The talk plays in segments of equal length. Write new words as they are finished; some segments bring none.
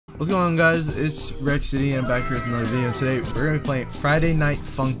What's going on, guys? It's Rexity and I'm back here with another video. Today we're gonna be playing Friday Night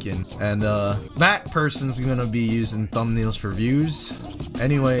Funkin, and that person's gonna be using thumbnails for views.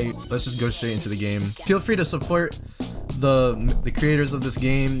 Anyway, let's just go straight into the game. Feel free to support the creators of this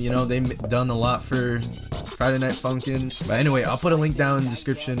game. You know, they've done a lot for Friday Night Funkin. But anyway, I'll put a link down in the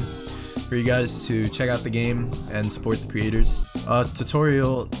description for you guys to check out the game and support the creators.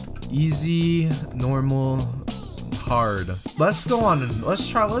 Tutorial: easy, normal, hard. Let's go on.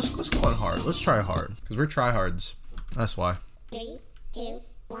 Let's go on hard. Let's try hard because we're tryhards. That's why. 3, 2,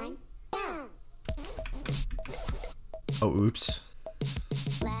 1, go. Oh, oops.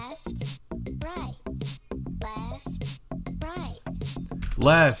 Left, right, left, right.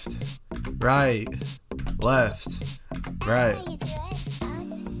 Left, right, left, right. How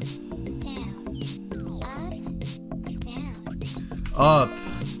do you do it? Up,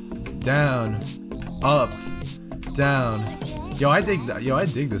 down, up, down, up, down. Yo, I dig that. Yo, I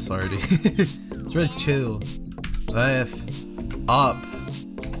dig this already. It's really chill. Left, up,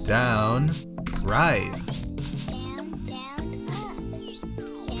 down, right.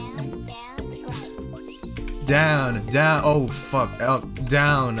 Down, down, oh fuck, up,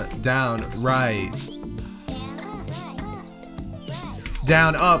 down, down, right.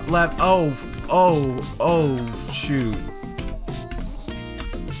 Down, up, left, oh, shoot.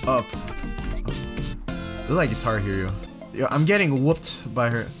 Up. Looks like Guitar Hero. Yo, I'm getting whooped by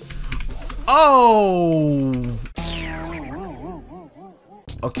her. Oh!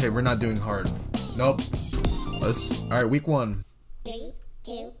 Okay, we're not doing hard. Nope. Alright, week 1. 3,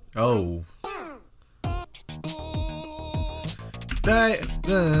 2, oh.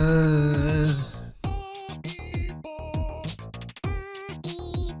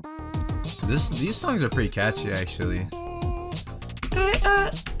 These songs are pretty catchy, actually.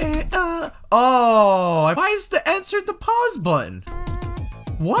 Oh, why is the answer the pause button?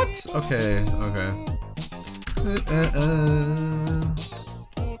 What? Okay, okay.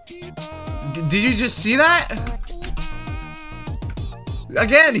 Did you just see that?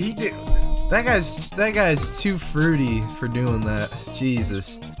 Again, he did. That guy's too fruity for doing that.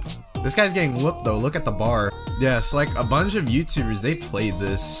 Jesus. This guy's getting whooped though. Look at the bar. Yeah, it's like a bunch of YouTubers, they played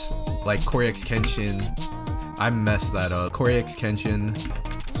this. Like Corey X Kenshin. I messed that up. Corey X Kenshin.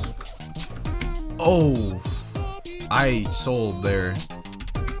 Oh, I sold there.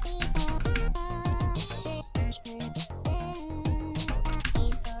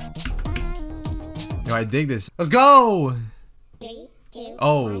 Yo, I dig this. Let's go! 3, 2,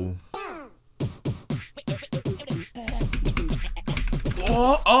 oh.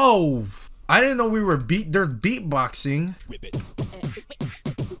 Oh! I didn't know we were there's beatboxing.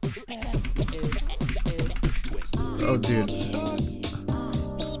 Oh, dude.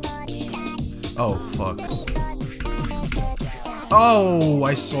 Oh, fuck. Oh,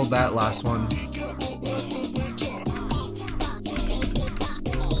 I sold that last one.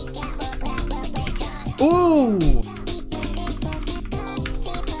 Ooh!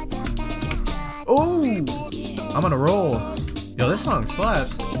 Ooh! I'm on a roll. Yo, this song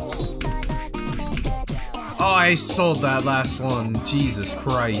slaps. Oh, I sold that last one. Jesus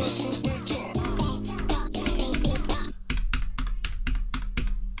Christ.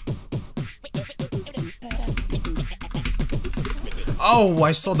 Oh,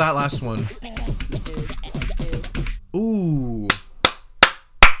 I sold that last one. Ooh.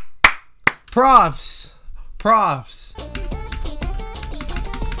 Props. Props.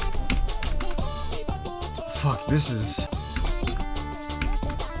 Fuck, this is...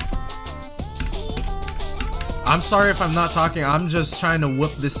 I'm sorry if I'm not talking. I'm just trying to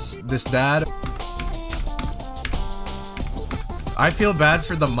whoop this dad. I feel bad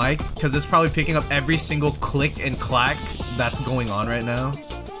for the mic because it's probably picking up every single click and clack that's going on right now.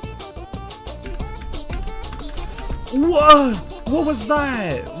 What? What was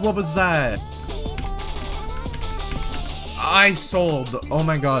that? What was that? I sold. Oh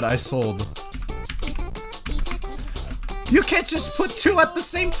my god, I sold. You can't just put 2 at the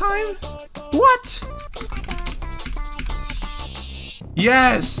same time? What?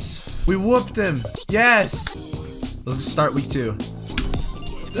 Yes! We whooped him. Yes! Let's start week 2.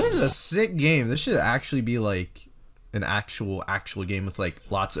 This is a sick game. This should actually be like an actual game with like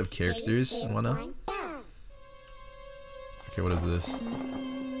lots of characters and whatnot. Okay, what is this?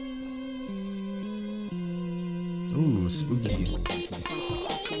 Ooh, spooky.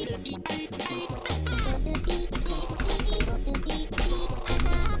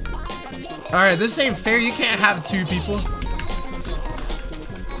 Alright, this ain't fair. You can't have 2 people.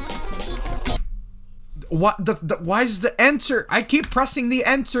 What why is the enter? I keep pressing the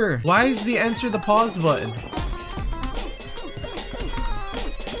enter. Why is the enter the pause button?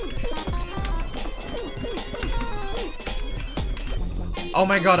 Oh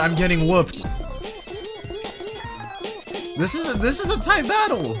my god, I'm getting whooped. This is a tight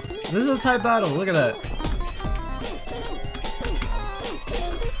battle. This is a tight battle. Look at that.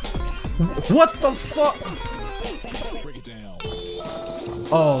 What the fuck?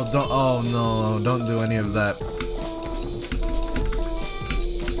 Oh, oh no, don't do any of that.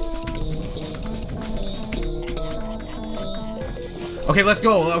 Okay, let's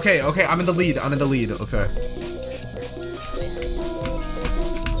go. Okay, I'm in the lead. Okay.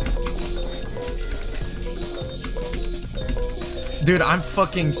 Dude, I'm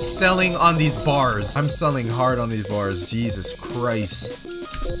fucking selling on these bars. I'm selling hard on these bars. Jesus Christ.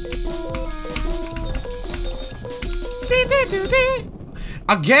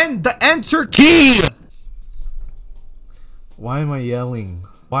 Again, the enter key! Why am I yelling?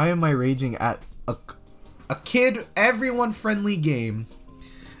 Why am I raging at a kid, everyone friendly game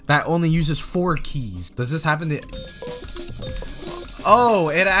that only uses 4 keys? Does this happen to... Oh,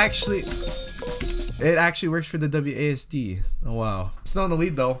 it actually works for the WASD. Oh wow. Still in the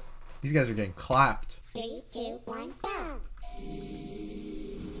lead though. These guys are getting clapped. 3, 2, 1, go.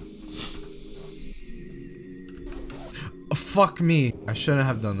 Fuck me. I shouldn't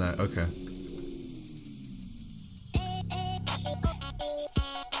have done that. Okay.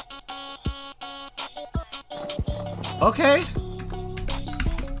 Okay.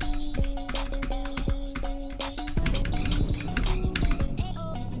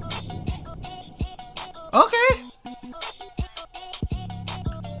 Okay.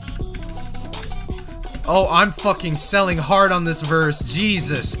 Oh, I'm fucking selling hard on this verse.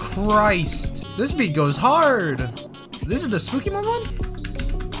 Jesus Christ. This beat goes hard. This is the spooky one?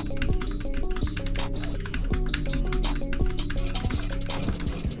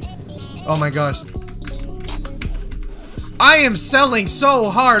 Oh my gosh. I am selling so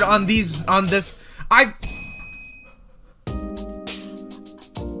hard on this.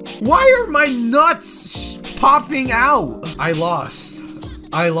 Why are my nuts popping out? I lost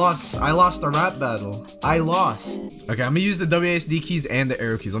the rap battle. I lost. Okay, I'm gonna use the WASD keys and the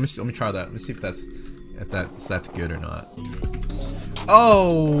arrow keys. Let me try that. Let me see if that's good or not.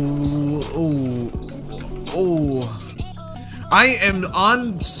 Oh. I am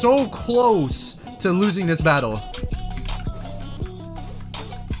on so close to losing this battle.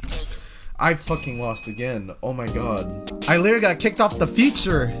 I fucking lost again. Oh my god. I literally got kicked off the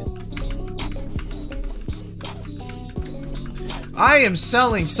feature. I am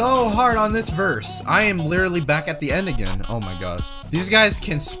selling so hard on this verse. I am literally back at the end again. Oh my god. These guys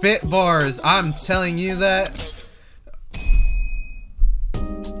can spit bars. I'm telling you that.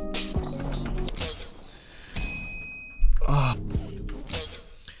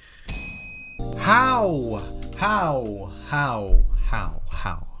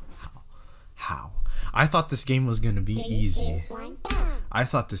 How? I thought this game was gonna be easy. I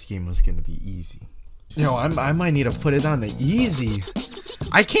thought this game was gonna be easy. Yo, I might need to put it on to easy.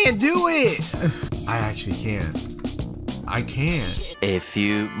 I can't do it! I actually can't. I can't. A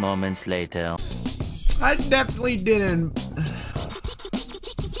few moments later. I definitely didn't.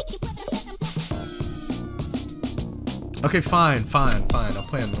 Okay, fine. I'll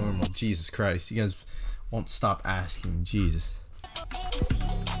play on normal. Jesus Christ. You guys won't stop asking. Jesus.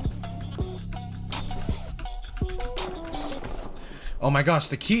 Oh my gosh,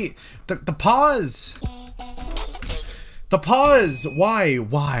 the key. The pause. The pause. Why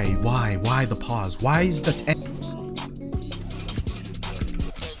the pause? Why is the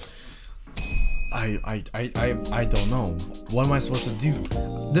I don't know. What am I supposed to do?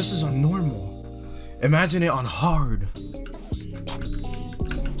 This is on normal. Imagine it on hard.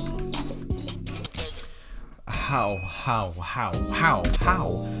 How?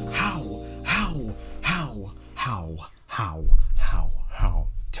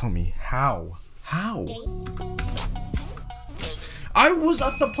 Tell me how? I was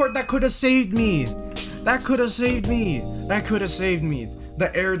at the part that could have saved me.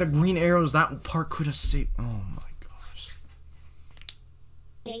 The green arrows, that part could have saved. Oh my gosh.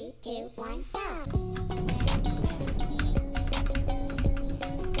 3, 2, 1, go.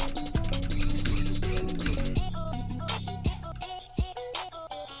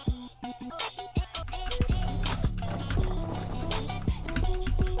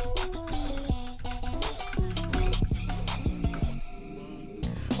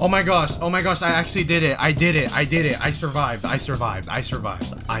 Oh my gosh, I actually did it. I survived.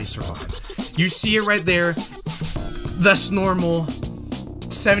 You see it right there. That's normal.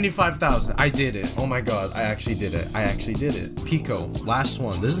 75,000. I did it. Oh my god, I actually did it. Pico, last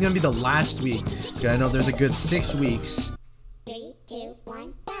one. This is gonna be the last week. Okay, I know there's a good 6 weeks. 3, 2,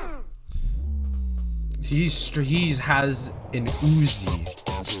 1, go. He has an Uzi.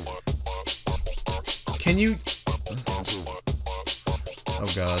 Can you? Oh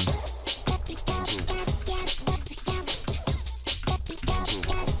god.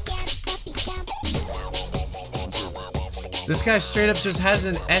 This guy straight up just has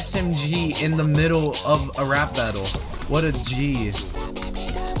an SMG in the middle of a rap battle. What a G.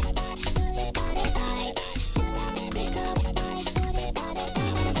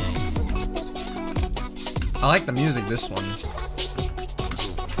 I like the music, this one.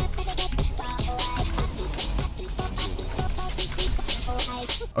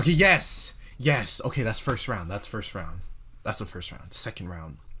 Okay, yes! Yes! Okay, that's first round. That's first round. That's the first round. Second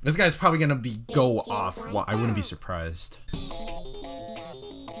round. This guy's probably gonna go off. Well, I wouldn't be surprised.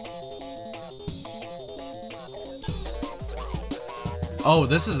 Oh,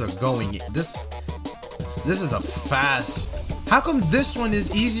 this is a going. This is a fast. How come this one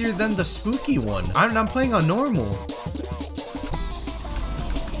is easier than the spooky one? I'm playing on normal.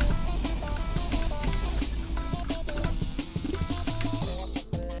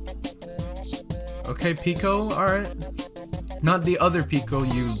 Okay, Pico, alright. Not the other Pico,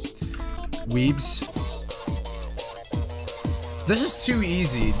 you weebs. This is too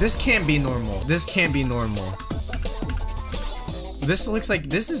easy. This can't be normal. This can't be normal. This looks like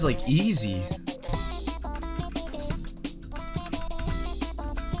this is like easy.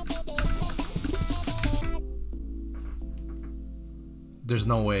 There's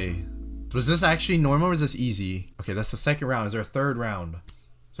no way. Was this actually normal or is this easy? Okay, that's the second round. Is there a third round?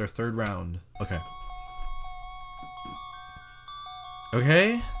 Is there a third round? Okay.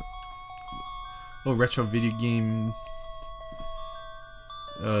 Okay. Little retro video game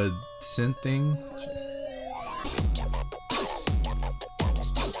synth thing.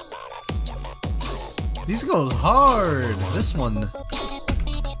 These goes hard. This one.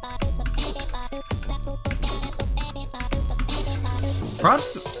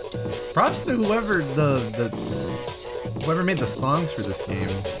 Props to whoever whoever made the songs for this game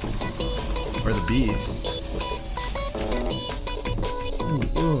or the beats.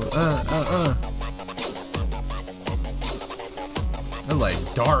 They're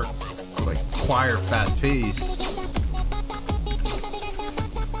like dark, like choir fast pace.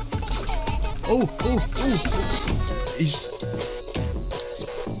 He's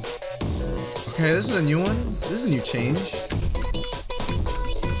okay. This is a new one. This is a new change.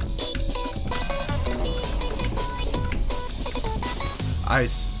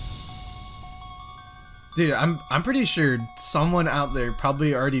 Ice. Dude, I'm pretty sure someone out there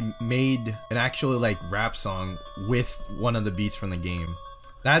probably already made an actual like rap song with one of the beats from the game.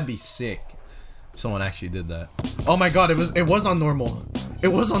 That'd be sick if someone actually did that. Oh my god, it was on normal. It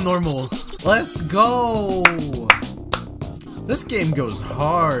was on normal. Let's go. This game goes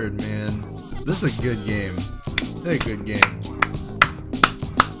hard, man. This is a good game. This is a good game.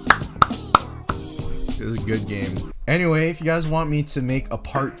 This is a good game. Anyway, if you guys want me to make a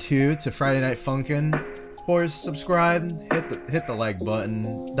part 2 to Friday Night Funkin', of course, subscribe, hit the like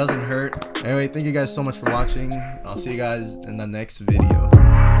button. Doesn't hurt. Anyway, thank you guys so much for watching. I'll see you guys in the next video.